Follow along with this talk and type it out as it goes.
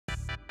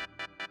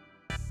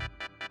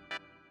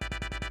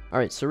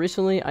Alright, so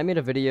recently I made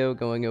a video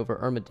going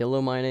over armadillo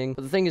mining,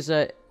 but the thing is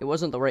that it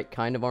wasn't the right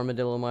kind of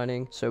armadillo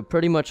mining. So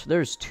pretty much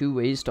there's two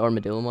ways to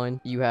armadillo mine.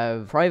 You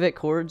have private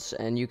cords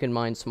and you can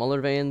mine smaller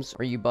veins,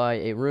 or you buy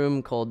a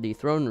room called the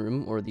throne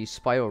room or the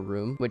spiral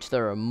room, which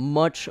there are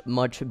much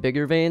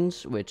bigger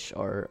veins, which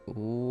are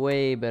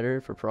way better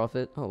for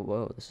profit. Oh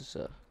whoa, this is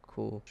a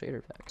cool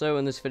shader pack. So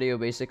in this video,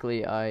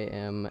 basically I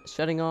am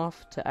setting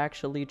off to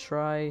actually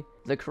try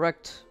the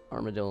correct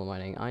armadillo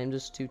mining. I am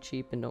just too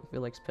cheap and don't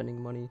feel like spending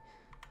money,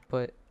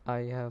 but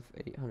I have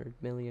 800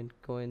 million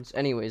coins.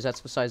 Anyways,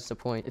 that's besides the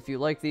point. If you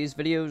like these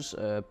videos,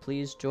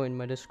 please join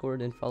my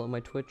Discord and follow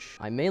my Twitch.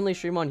 I mainly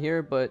stream on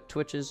here, but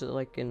Twitch is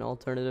like an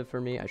alternative for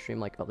me. I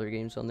stream like other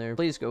games on there.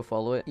 Please go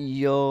follow it.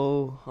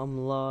 Yo, I'm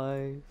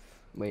live.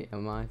 Wait,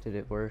 am I? Did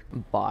it work?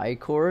 Buy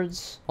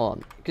cords? Hold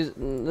on. Because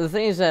the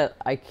thing is that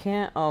I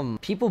can't,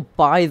 people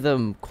buy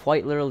them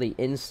quite literally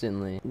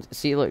instantly.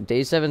 See, look,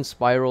 day 7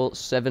 spiral,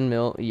 7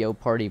 mil, yo,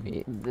 party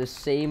meet. The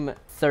same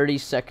 30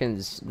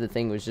 seconds the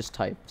thing was just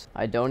typed.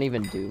 I don't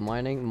even do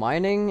mining.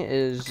 Mining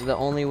is the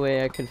only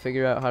way I can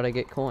figure out how to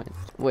get coins.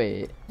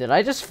 Wait, did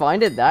I just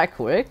find it that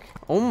quick?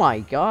 Oh my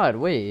god,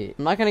 wait.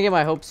 I'm not gonna get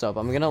my hopes up.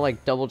 I'm gonna,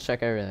 like, double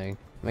check everything.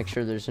 Make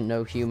sure there's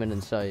no human in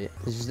sight.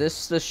 Is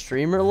this the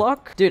streamer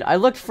luck? Dude, I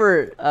looked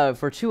for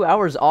 2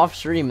 hours off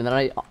stream and then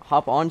I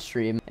hop on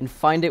stream and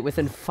find it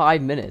within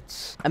 5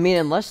 minutes. I mean,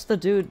 unless the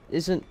dude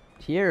isn't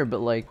here,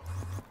 but like,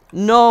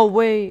 no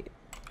way.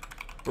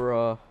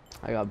 Bruh.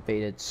 I got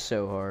baited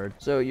so hard.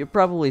 So you're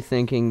probably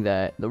thinking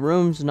that the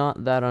room's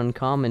not that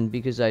uncommon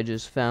because I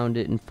just found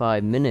it in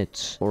 5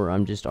 minutes, or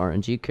I'm just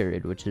RNG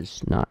carried, which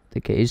is not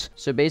the case.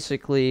 So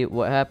basically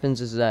what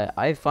happens is that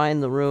I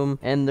find the room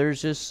and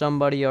there's just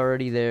somebody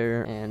already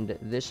there, and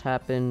this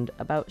happened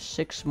about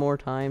 6 more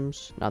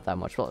times. Not that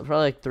much, probably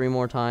like 3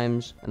 more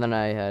times, and then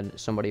I had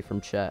somebody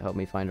from chat help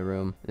me find a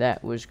room.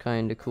 That was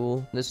kind of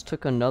cool. This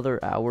took another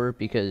hour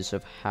because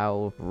of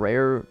how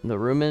rare the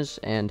room is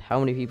and how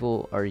many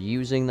people are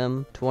using them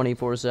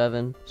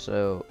 24/7.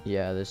 So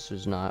yeah, this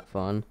was not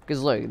fun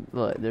because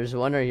look, there's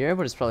one right here,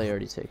 but it's probably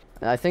already taken.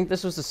 I think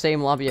this was the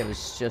same lobby I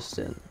was just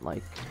in,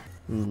 like,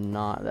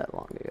 not that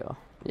long ago.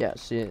 Yeah,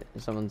 see,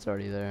 someone's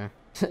already there.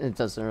 It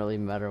doesn't really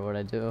matter what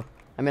I do.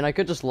 I mean, I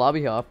could just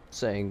lobby hop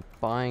saying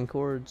buying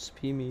cords,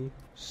 pee me,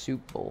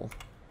 soup bowl.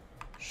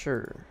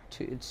 Sure,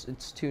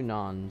 it's 2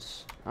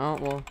 nons. Oh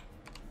well,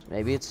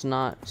 maybe it's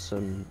not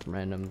some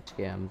random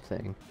scam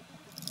thing.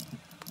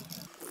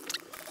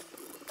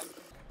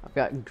 I've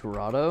got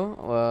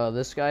grotto.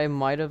 This guy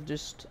might have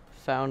just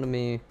found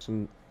me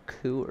some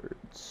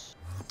cords.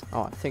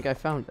 Oh, I think I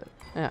found it.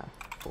 Yeah,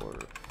 for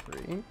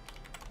free.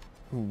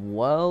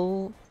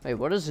 Well, wait,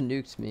 what does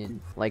nuked mean?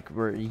 Like,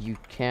 where you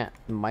can't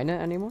mine it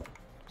anymore?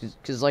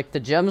 Cause like,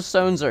 the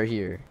gemstones are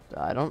here.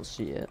 I don't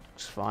see it.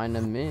 It's fine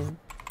to me.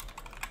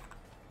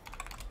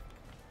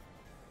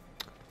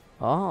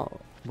 Oh,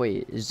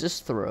 wait, is this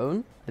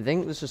throne? I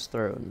think this is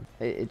throne.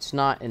 It's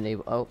not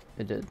enable. Oh,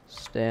 it did.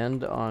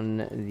 Stand on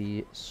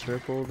the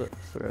circled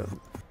throne.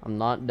 I'm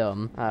not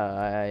dumb.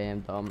 I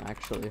am dumb,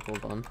 actually.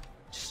 Hold on.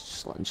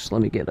 Just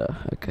let me get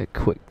a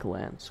quick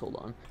glance. Hold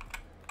on.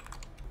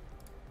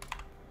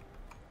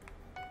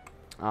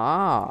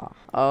 Ah.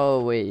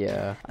 Oh, wait,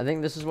 yeah. I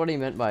think this is what he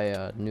meant by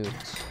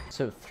nuked.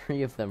 So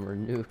 3 of them were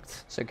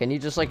nuked. So can you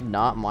just, like,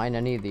 not mine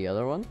any of the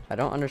other ones? I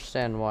don't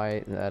understand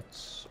why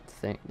that's a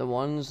thing. The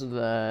ones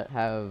that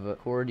have a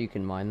cord, you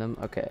can mine them.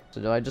 Okay.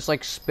 So do I just,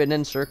 like, spin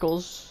in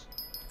circles?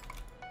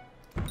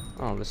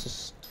 Oh, this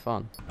is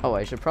fun. Oh,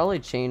 I should probably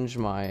change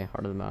my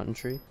Heart of the Mountain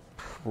tree.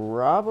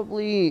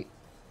 Probably,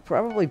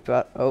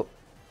 but, oh.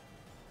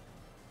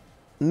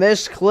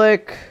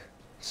 Misclick.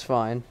 It's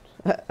fine.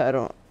 I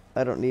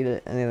don't need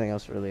it, anything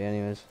else really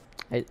anyways.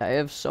 I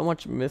have so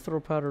much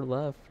mithril powder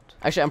left.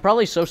 Actually, I'm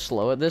probably so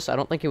slow at this, I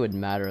don't think it would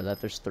matter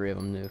that there's 3 of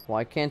them new.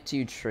 Why can't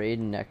you trade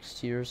next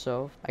to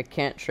yourself? I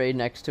can't trade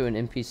next to an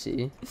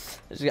NPC.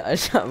 I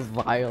just got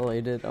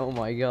violated. Oh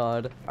my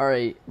god.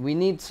 Alright, we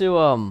need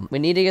to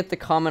get the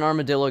common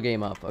armadillo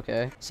game up,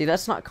 okay? See,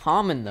 that's not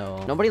common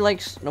though. Nobody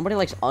likes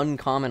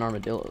uncommon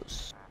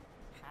armadillos.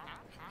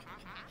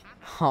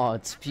 Oh,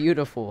 it's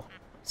beautiful.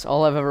 It's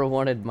all I've ever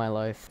wanted in my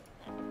life.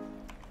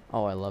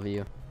 Oh, I love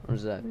you. What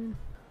does that mean?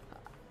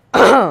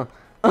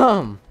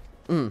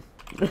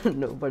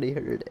 Nobody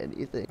heard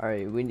anything.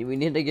 Alright, we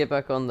need to get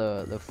back on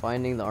the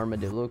finding the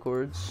armadillo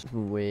cords.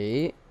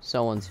 Wait,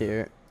 someone's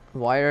here.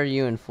 Why are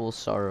you in full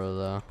sorrow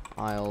though?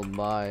 I'll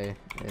buy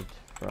it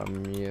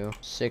from you.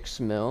 6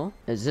 mil?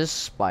 Is this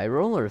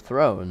spiral or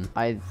throne?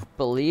 I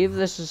believe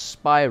this is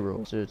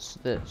spiral, so it's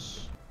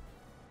this.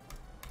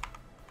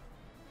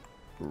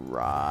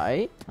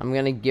 Right. I'm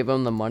gonna give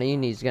him the money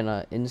and he's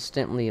gonna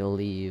instantly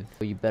leave.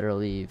 You better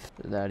leave.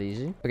 That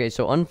easy. Okay,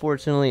 so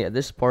unfortunately at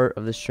this part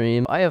of the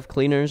stream, I have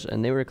cleaners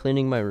and they were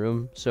cleaning my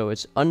room. So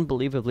it's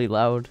unbelievably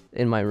loud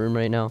in my room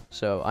right now.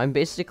 So I'm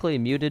basically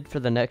muted for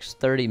the next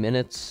 30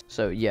 minutes.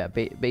 So yeah,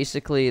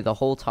 basically the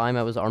whole time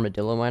I was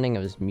armadillo mining, I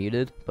was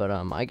muted. But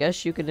I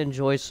guess you could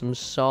enjoy some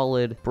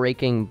solid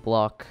breaking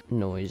block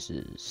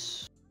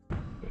noises.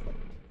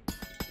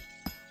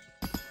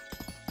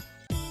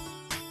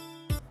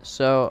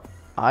 So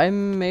I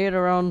made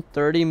around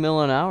 30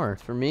 mil an hour.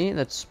 For me,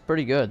 that's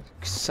pretty good.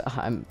 'Cause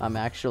I'm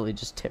actually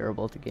just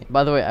terrible at the game.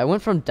 By the way, I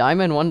went from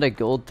Diamond 1 to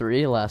Gold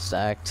 3 last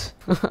act.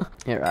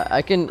 Here,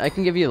 I can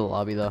give you the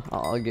lobby though.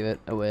 I'll give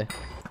it away.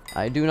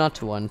 I do not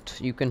want.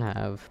 You can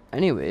have.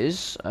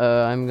 Anyways,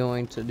 I'm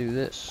going to do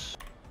this.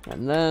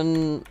 And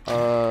then,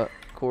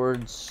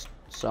 chords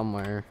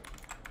somewhere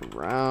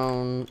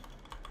around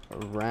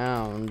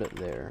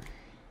there.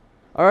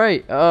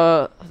 Alright,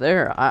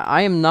 there.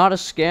 I am not a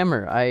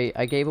scammer.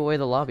 I gave away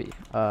the lobby.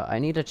 I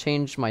need to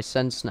change my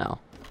sense now.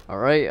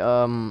 Alright,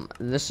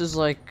 this is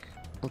like,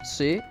 let's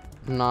see.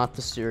 Not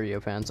the stereo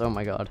pants. Oh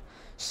my god.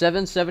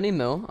 770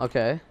 mil.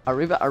 Okay. Are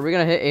we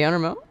gonna hit 800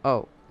 mil?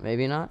 Oh,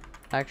 maybe not,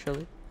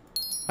 actually.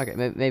 Okay,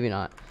 maybe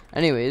not.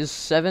 Anyways,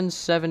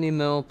 770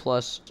 mil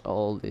plus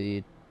all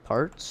the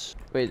parts.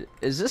 Wait,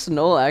 is this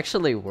null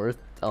actually worth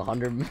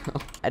 100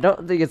 mil? I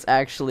don't think it's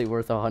actually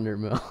worth 100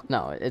 mil.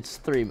 No, it's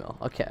 3 mil.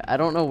 Okay, I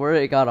don't know where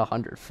it got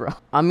 100 from.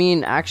 I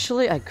mean,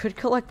 actually, I could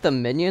collect the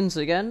minions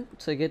again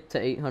to get to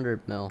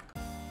 800 mil.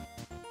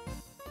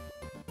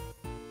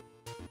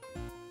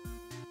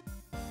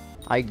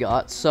 I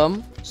got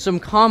some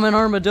common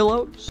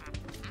armadillos.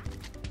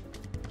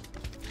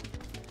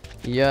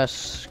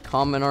 Yes,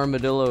 common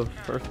armadillo.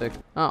 Perfect.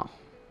 Oh.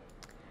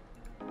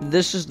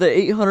 This is the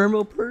 800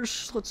 mil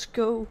purse. Let's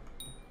go.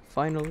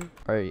 Finally.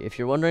 Alright, if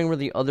you're wondering where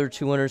the other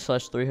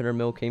 200/300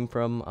 mil came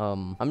from,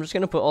 I'm just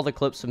gonna put all the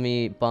clips of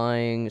me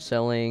buying,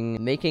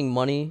 selling, making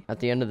money at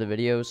the end of the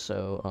video,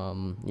 so,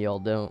 y'all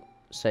don't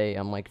say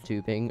I'm like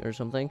duping or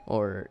something,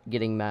 or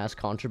getting mass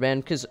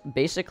contraband, because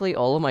basically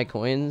all of my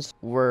coins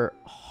were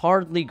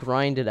hardly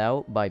grinded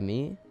out by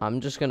me.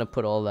 I'm just gonna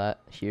put all that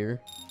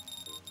here.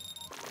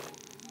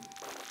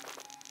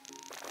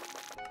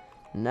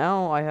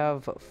 Now I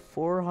have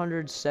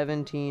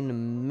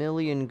 417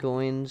 million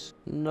coins.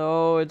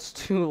 No, it's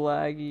too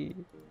laggy.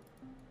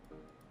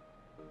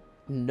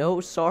 No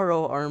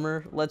sorrow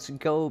armor. Let's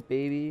go,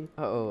 baby.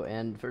 Uh-oh,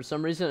 and for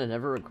some reason I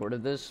never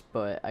recorded this,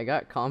 but I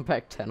got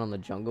compact 10 on the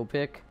jungle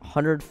pick.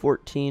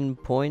 114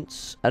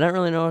 points. I don't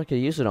really know what I could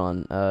use it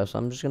on, so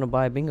I'm just gonna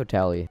buy a bingo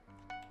tally.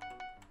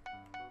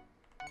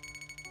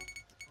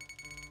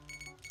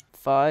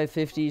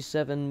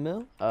 557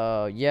 mil.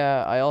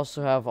 Yeah, I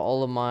also have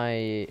all of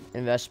my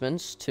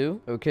investments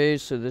too. Okay,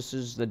 so this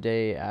is the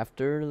day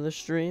after the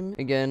stream.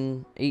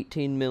 Again,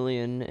 18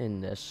 million in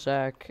this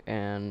sack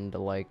and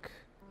like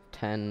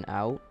 10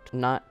 out.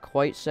 Not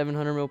quite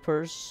 700 mil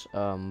purse,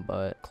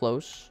 but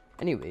close.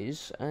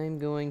 Anyways, I'm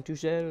going to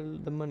sell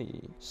the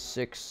money.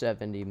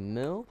 670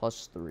 mil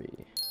plus 3.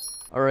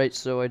 Alright,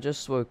 so I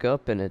just woke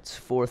up and it's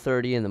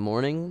 4:30 in the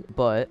morning,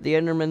 but the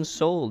Enderman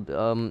sold.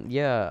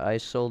 Yeah, I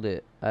sold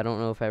it. I don't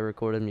know if I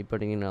recorded me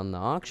putting it on the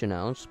auction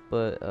house,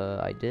 but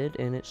I did,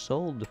 and it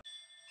sold.